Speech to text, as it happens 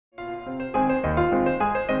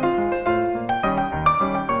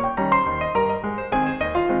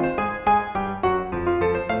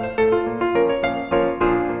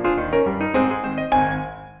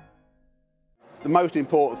most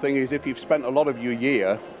important thing is if you've spent a lot of your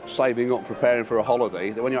year saving up, preparing for a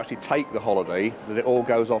holiday, that when you actually take the holiday, that it all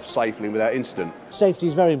goes off safely without incident. Safety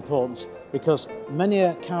is very important because many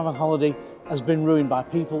a caravan holiday has been ruined by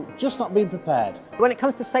people just not being prepared. When it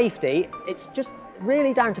comes to safety, it's just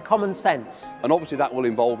really down to common sense. And obviously that will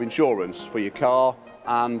involve insurance for your car,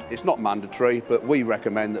 and it's not mandatory, but we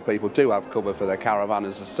recommend that people do have cover for their caravan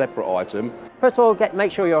as a separate item. First of all,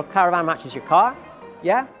 make sure your caravan matches your car,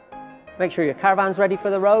 yeah? Make sure your caravan's ready for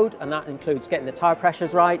the road, and that includes getting the tyre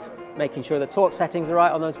pressures right, making sure the torque settings are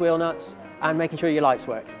right on those wheel nuts, and making sure your lights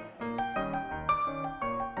work.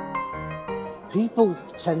 People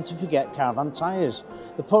tend to forget caravan tyres.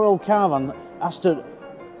 The poor old caravan has to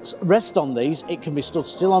rest on these. It can be stood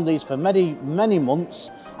still on these for many, many months,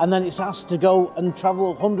 and then it has to go and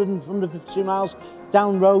travel 100 and 152 miles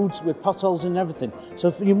down roads with potholes and everything.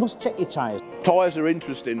 So you must check your tyres. Tyres are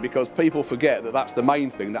interesting because people forget that that's the main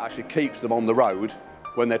thing that actually keeps them on the road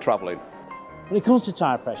when they're travelling. When it comes to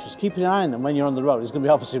tyre pressures, keeping an eye on them when you're on the road is going to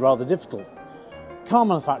be obviously rather difficult. Car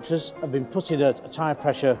manufacturers have been putting a tyre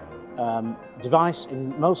pressure device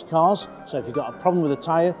in most cars, so if you've got a problem with a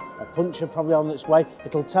tyre, a puncture probably on its way,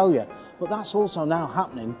 it'll tell you. But that's also now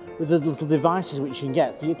happening with the little devices which you can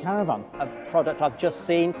get for your caravan. A product I've just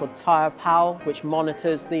seen called Pal, which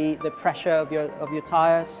monitors the pressure of your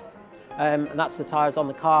tyres, and that's the tyres on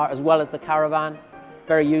the car as well as the caravan.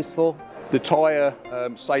 Very useful. The tyre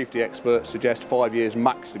safety experts suggest 5 years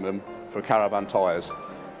maximum for caravan tyres.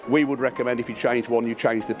 We would recommend if you change one, you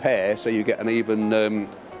change the pair so you get an even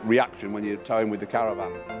reaction when you're towing with the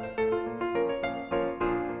caravan.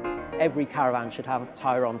 Every caravan should have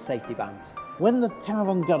tyre-on safety bands. When the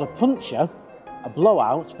caravan got a puncture, a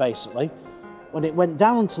blowout basically, when it went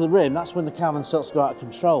down to the rim, that's when the caravan starts to go out of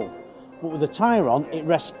control. But with the tyre on, it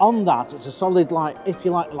rests on that. It's a solid, if you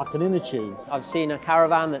like an inner tube. I've seen a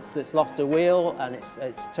caravan that's lost a wheel and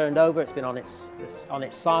it's turned over. It's been on its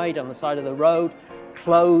side, on the side of the road.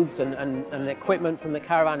 Clothes and equipment from the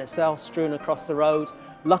caravan itself strewn across the road.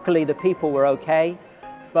 Luckily, the people were okay,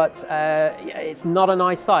 but it's not a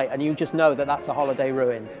nice sight, and you just know that that's a holiday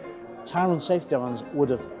ruined. Tyre-on safety bands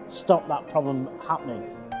would have stopped that problem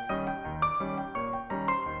happening.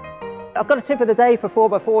 I've got a tip of the day for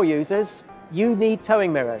 4x4 users. You need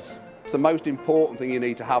towing mirrors. The most important thing you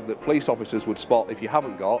need to have that police officers would spot if you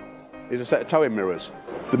haven't got is a set of towing mirrors.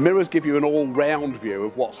 The mirrors give you an all-round view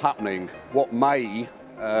of what's happening, what may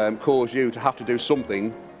cause you to have to do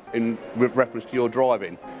something in reference to your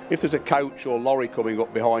driving. If there's a coach or lorry coming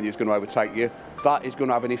up behind you that's going to overtake you, that is going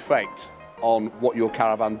to have an effect on what your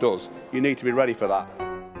caravan does. You need to be ready for that.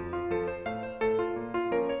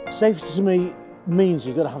 Safety to me means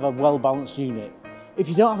you've got to have a well-balanced unit. If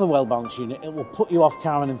you don't have a well-balanced unit, it will put you off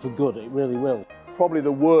caravanning for good, it really will. Probably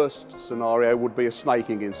the worst scenario would be a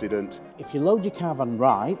snaking incident. If you load your caravan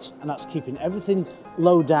right, and that's keeping everything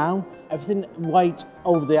low down, everything weight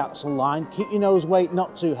over the axle line, keep your nose weight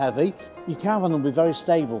not too heavy, your caravan will be very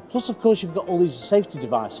stable. Plus, of course, you've got all these safety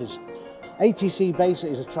devices. ATC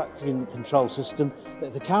basically is a traction control system that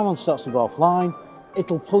if the caravan starts to go offline,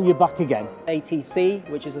 it'll pull you back again. ATC,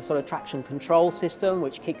 which is a sort of traction control system,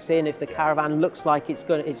 which kicks in if the caravan looks like it's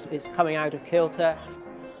coming out of kilter.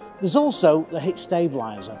 There's also the hitch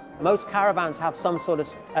stabiliser. Most caravans have some sort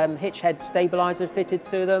of hitch head stabiliser fitted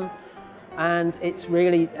to them, and it's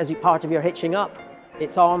really, as part of your hitching up,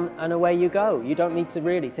 it's on and away you go. You don't need to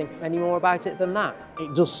really think any more about it than that.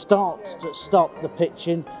 It does stop the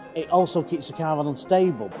pitching. It also keeps the caravan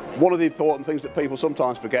unstable. One of the important things that people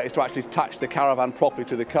sometimes forget is to actually attach the caravan properly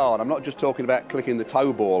to the car. And I'm not just talking about clicking the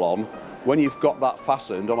tow ball on. When you've got that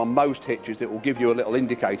fastened, on most hitches it will give you a little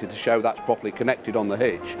indicator to show that's properly connected on the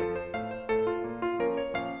hitch.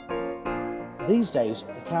 These days,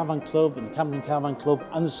 the Caravan Club and the Camping Caravan Club,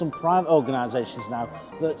 and there's some private organisations now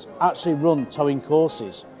that actually run towing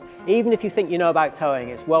courses. Even if you think you know about towing,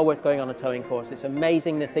 it's well worth going on a towing course. It's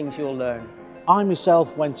amazing the things you'll learn. I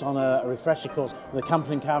myself went on a refresher course with the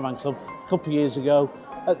Camping Caravan Club a couple of years ago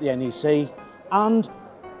at the NEC, and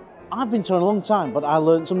I've been towing a long time, but I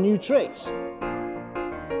learned some new tricks.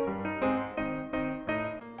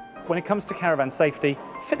 When it comes to caravan safety,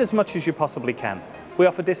 fit as much as you possibly can. We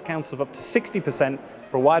offer discounts of up to 60%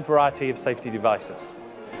 for a wide variety of safety devices.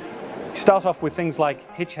 You start off with things like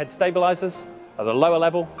hitch head stabilizers at the lower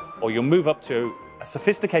level, or you'll move up to a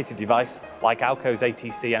sophisticated device like Alco's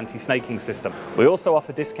ATC anti-snaking system. We also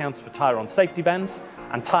offer discounts for tyre-on safety bands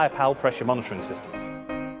and Pal pressure monitoring systems.